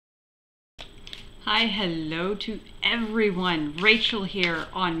Hi, hello to everyone. Rachel here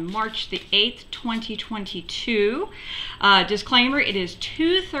on March the 8th, 2022. Disclaimer, it is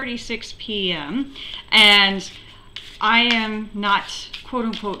 2:36 p.m. and I am not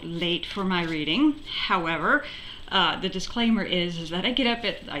quote-unquote late for my reading. However, the disclaimer is that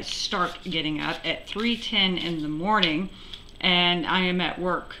I start getting up at 3:10 in the morning, and I am at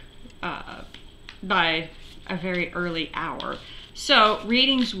work by a very early hour. So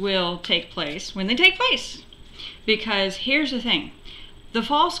readings will take place when they take place, because here's the thing: the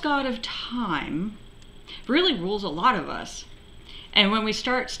false god of time really rules a lot of us, and when we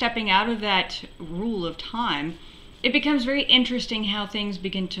start stepping out of that rule of time, it becomes very interesting how things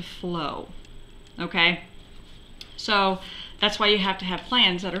begin to flow. Okay, so that's why you have to have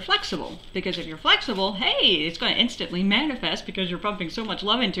plans that are flexible, because if you're flexible, hey, it's going to instantly manifest because you're pumping so much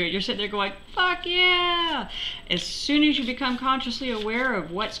love into it. You're sitting there going, fuck yeah. As soon as you become consciously aware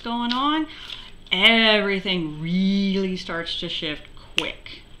of what's going on, everything really starts to shift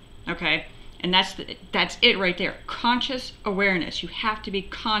quick. Okay, and that's it right there. Conscious awareness. You have to be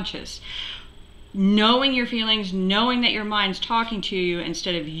conscious, knowing your feelings, knowing that your mind's talking to you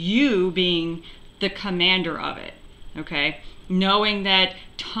instead of you being the commander of it. Okay, knowing that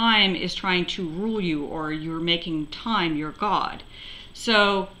time is trying to rule you, or you're making time your god.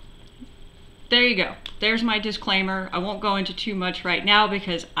 So there you go. There's my disclaimer. I won't go into too much right now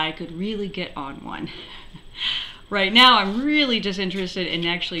because I could really get on one. Right now I'm really just interested in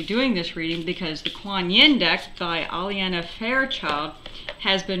actually doing this reading because the Kuan Yin deck by Alana Fairchild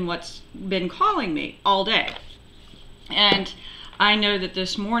has been what's been calling me all day. And I know that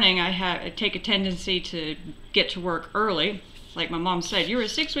this morning I take a tendency to get to work early. Like my mom said, you were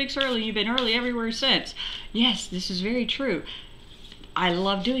 6 weeks early, you've been early everywhere since. Yes, this is very true. I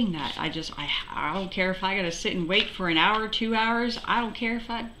love doing that. I don't care if I gotta sit and wait for an hour, 2 hours. I don't care if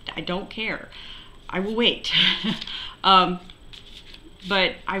I don't care. I will wait. But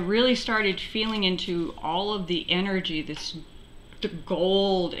I really started feeling into all of the energy, the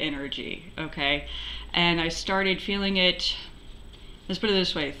gold energy, okay? And I started feeling it, let's put it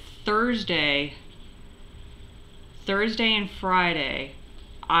this way, Thursday and Friday,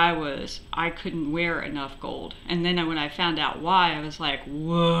 I couldn't wear enough gold. And then when I found out why, I was like,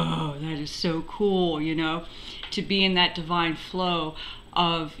 whoa, that is so cool, you know, to be in that divine flow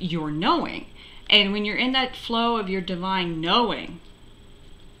of your knowing. And when you're in that flow of your divine knowing,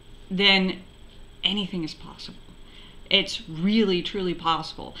 then anything is possible. It's really, truly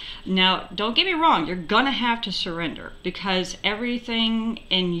possible. Now, don't get me wrong, you're gonna have to surrender, because everything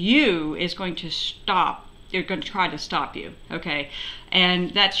in you is going to stop. They're going to try to stop you, okay?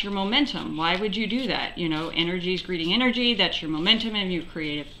 And that's your momentum. Why would you do that? You know, energy is greeting energy. That's your momentum and your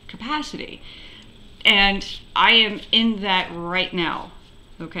creative capacity. And I am in that right now,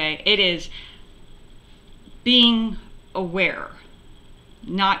 okay? It is being aware,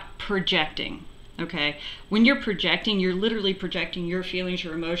 not projecting, okay? When you're projecting, you're literally projecting your feelings,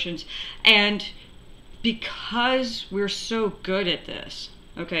 your emotions. And because we're so good at this,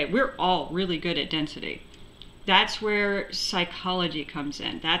 okay, we're all really good at density. That's where psychology comes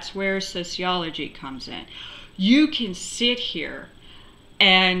in. That's where sociology comes in. You can sit here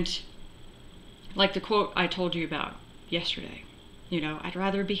and, like the quote I told you about yesterday, you know, I'd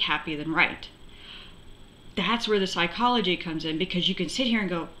rather be happy than right. That's where the psychology comes in, because you can sit here and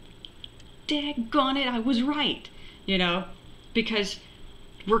go, daggone it, I was right, you know, because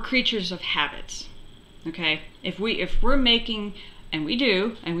we're creatures of habits, okay? If we're making, and we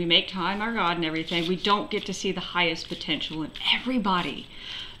do, and we make time our God and everything, we don't get to see the highest potential in everybody.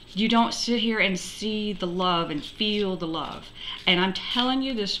 You don't sit here and see the love and feel the love. And I'm telling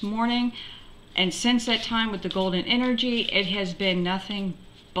you, this morning, and since that time with the golden energy, it has been nothing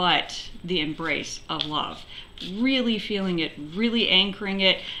but the embrace of love. Really feeling it, really anchoring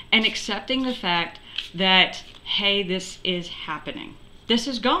it, and accepting the fact that, hey, this is happening. This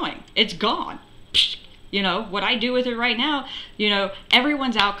is going. It's gone. You know, what I do with it right now, you know,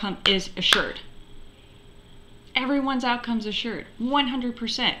 everyone's outcome is assured. Everyone's outcome's assured,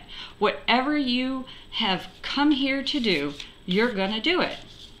 100%. Whatever you have come here to do, you're gonna do it.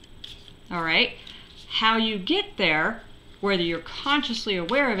 All right? How you get there, whether you're consciously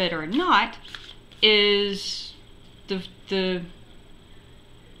aware of it or not, is the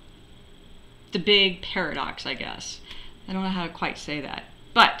big paradox, I guess. I don't know how to quite say that,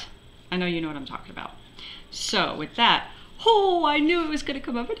 but I know you know what I'm talking about. So with that, oh, I knew it was going to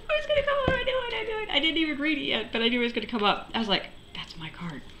come up. I knew it was going to come up. I knew it. I didn't even read it yet, but I knew it was going to come up. I was like, that's my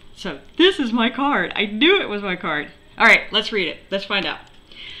card. So this is my card. I knew it was my card. All right, let's read it. Let's find out.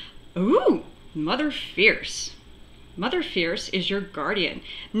 Ooh, Mother Fierce. Mother Fierce is your guardian.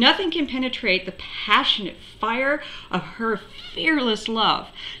 Nothing can penetrate the passionate fire of her fearless love.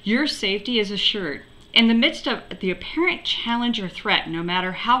 Your safety is assured. In the midst of the apparent challenge or threat, no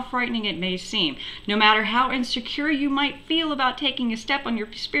matter how frightening it may seem, no matter how insecure you might feel about taking a step on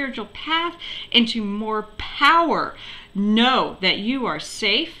your spiritual path into more power, know that you are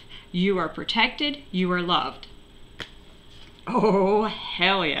safe, you are protected, you are loved. Oh,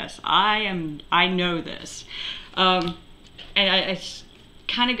 hell yes. I know this. And it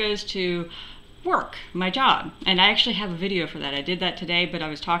kind of goes to work, my job. And I actually have a video for that. I did that today, but I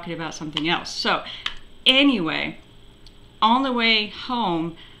was talking about something else. So anyway, on the way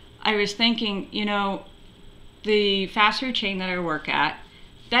home, I was thinking, you know, the fast food chain that I work at,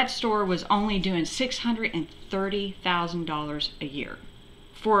 that store was only doing $630,000 a year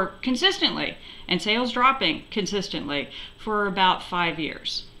for consistently, and sales dropping consistently for about 5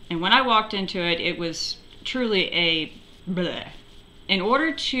 years. And when I walked into it, it was truly a bleh. In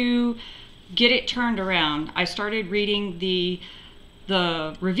order to get it turned around, I started reading the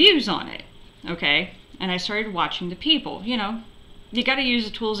reviews on it, okay? And I started watching the people. You know, you got to use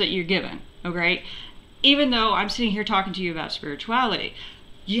the tools that you're given, okay? Even though I'm sitting here talking to you about spirituality,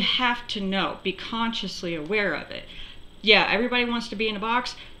 you have to know, be consciously aware of it. Yeah, everybody wants to be in a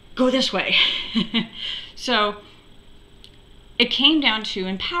box. Go this way. So it came down to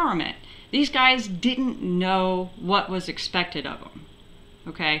empowerment. These guys didn't know what was expected of them,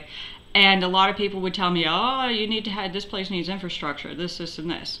 okay? And a lot of people would tell me, oh, you need to have, this place needs infrastructure, this, and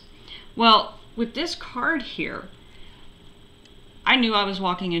this. Well, with this card here, I knew I was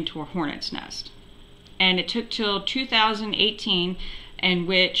walking into a hornet's nest. And it took till 2018, in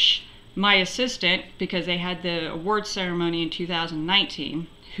which my assistant, because they had the award ceremony in 2019,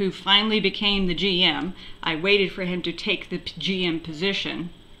 who finally became the GM, I waited for him to take the GM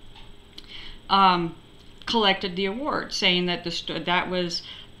position, collected the award, saying that that was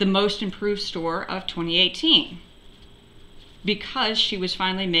the most improved store of 2018, because she was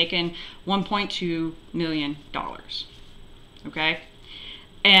finally making $1.2 million, okay?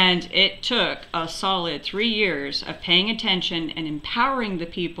 And it took a solid 3 years of paying attention and empowering the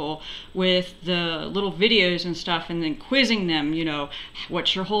people with the little videos and stuff, and then quizzing them, you know,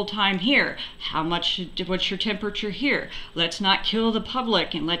 what's your hold time here? What's your temperature here? Let's not kill the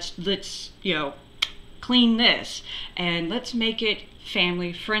public, and let's you know, clean this, and let's make it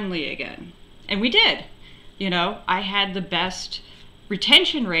family friendly again. And we did. You know, I had the best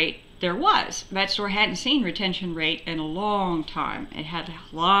retention rate there was. That store hadn't seen retention rate in a long time. It had a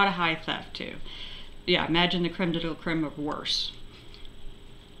lot of high theft too. Yeah, imagine the creme de la creme of worse.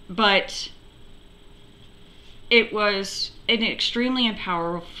 But it was an extremely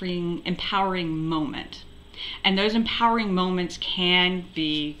empowering moment. And those empowering moments can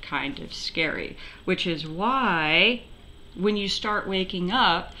be kind of scary, which is why when you start waking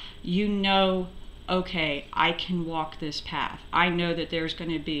up, you know, okay, I can walk this path. I know that there's going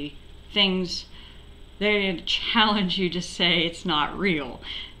to be things that are going to challenge you to say it's not real,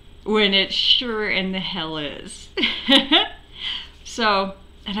 when it sure in the hell is. So,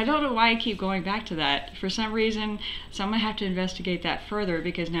 and I don't know why I keep going back to that. For some reason, so I'm going to have to investigate that further,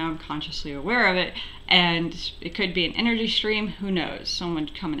 because now I'm consciously aware of it, and it could be an energy stream, who knows? Someone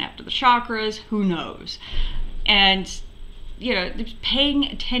coming after the chakras, who knows? And, you know, paying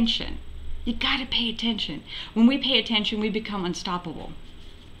attention. You got to pay attention. When we pay attention, we become unstoppable.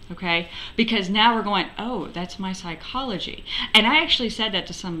 Okay? Because now we're going, oh, that's my psychology. And I actually said that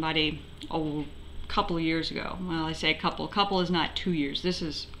to somebody a couple of years ago. Well, I say a couple is not 2 years. This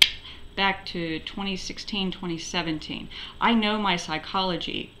is back to 2016, 2017. I know my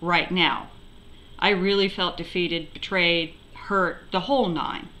psychology right now. I really felt defeated, betrayed, hurt, the whole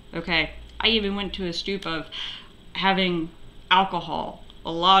nine. Okay? I even went to a stoop of having alcohol,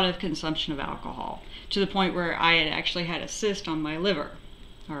 a lot of consumption of alcohol, to the point where I had actually had a cyst on my liver.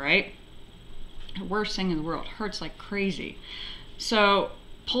 All right? The worst thing in the world. Hurts like crazy. So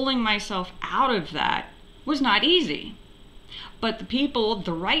pulling myself out of that was not easy. But the people,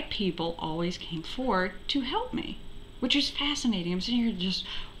 the right people, always came forward to help me, which is fascinating. I'm sitting here just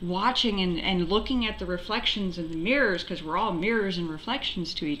watching and looking at the reflections in the mirrors, because we're all mirrors and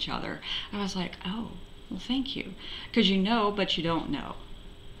reflections to each other. I was like, oh, well, thank you. Because you know, but you don't know.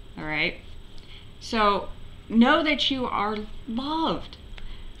 All right? So know that you are loved,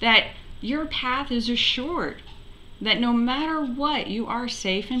 that your path is assured, that no matter what, you are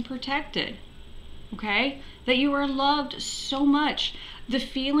safe and protected. Okay? That you are loved so much. The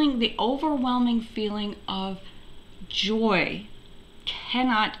feeling, the overwhelming feeling of joy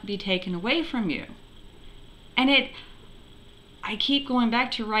cannot be taken away from you. And I keep going back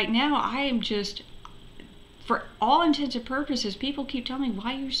to right now, I am just For all intents and purposes, people keep telling me,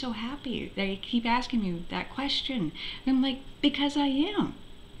 why are you so happy? They keep asking me that question. And I'm like, because I am.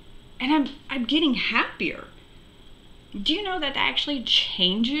 And I'm getting happier. Do you know that actually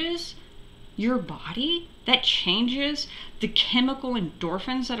changes your body? That changes the chemical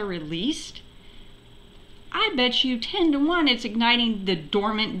endorphins that are released? I bet you 10 to 1 it's igniting the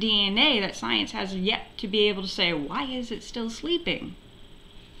dormant DNA that science has yet to be able to say, why is it still sleeping?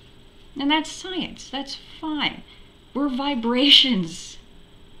 And that's science. That's fine. We're vibrations,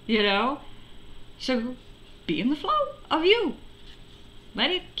 you know? So be in the flow of you.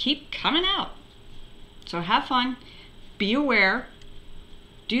 Let it keep coming out. So have fun. Be aware.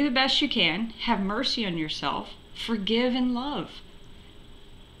 Do the best you can. Have mercy on yourself. Forgive and love.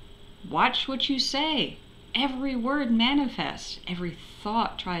 Watch what you say. Every word manifests. Every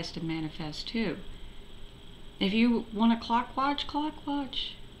thought tries to manifest too. If you want to clock watch, clock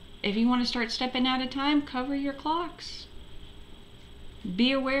watch. If you want to start stepping out of time, cover your clocks.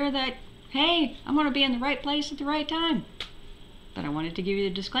 Be aware that, hey, I'm going to be in the right place at the right time. But I wanted to give you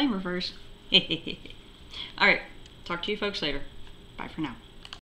the disclaimer first. All right, talk to you folks later. Bye for now.